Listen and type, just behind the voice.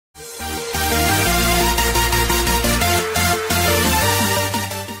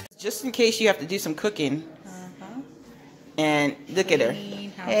Just in case you have to do some cooking. And look at her.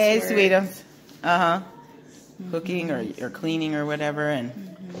 Hey, sweetums. Cooking or cleaning or whatever.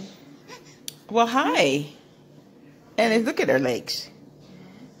 And well, hi. And then look at her legs.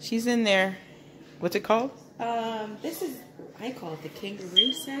 She's in there. What's it called? This is, I call it the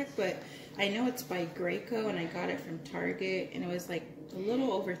kangaroo sack, but I know it's by Graco, and I got it from Target, and it was like a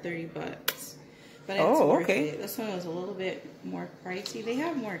little over 30 bucks. But it's worth it. This one was a little bit more pricey. They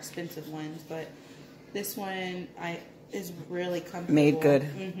have more expensive ones, but this one is really comfortable. Made good.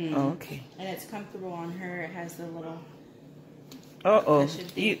 Oh, okay. And it's comfortable on her. It has the little...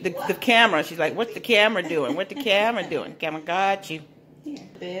 The camera. She's like, what's the camera doing? What the camera doing? Camera got you. Here.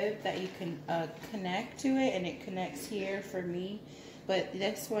 Bib that you can connect to it, and it connects here for me. But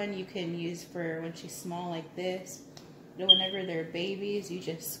this one you can use for when she's small like this. Whenever they're babies, you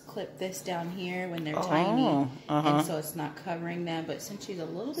just clip this down here when they're tiny. And so it's not covering them. But since she's a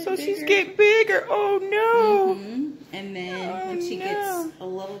little bit bigger... So she's getting bigger. Oh, no. And then when she gets a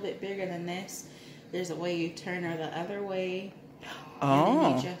little bit bigger than this, there's a way you turn her the other way. And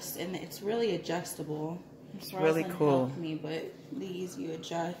then you just... And it's really adjustable. It's really cool. Helped me, but these you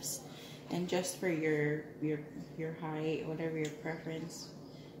adjust, and just for your height, whatever your preference.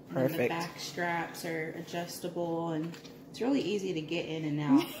 Perfect. And the back straps are adjustable, and it's really easy to get in and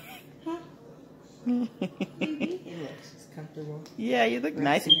out. It looks comfortable. Yeah, you look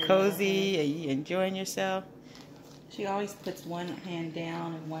nice and cozy. Are you enjoying yourself? She always puts one hand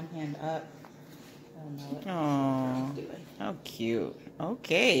down and one hand up. I don't know what she's doing. How cute.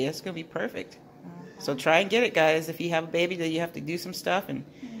 Okay, that's gonna be perfect. So try and get it, guys. If you have a baby that you have to do some stuff, and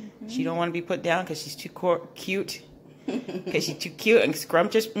she don't want to be put down because she's too cute. Because she's too cute and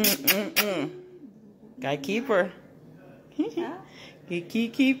scrumptious. Gotta keep her.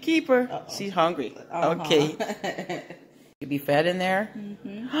 Keep her. She's hungry. Okay. You be fed in there?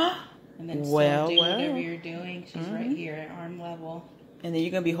 And then do whatever you're doing. She's right here at arm level. And then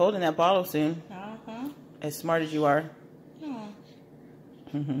you're going to be holding that bottle soon. As smart as you are.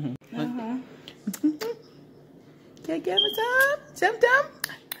 Can I get some?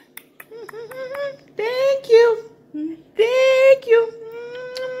 Thank you. Thank you.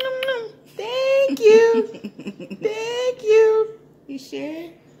 Thank you. Thank you. You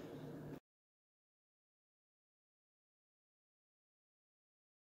sure?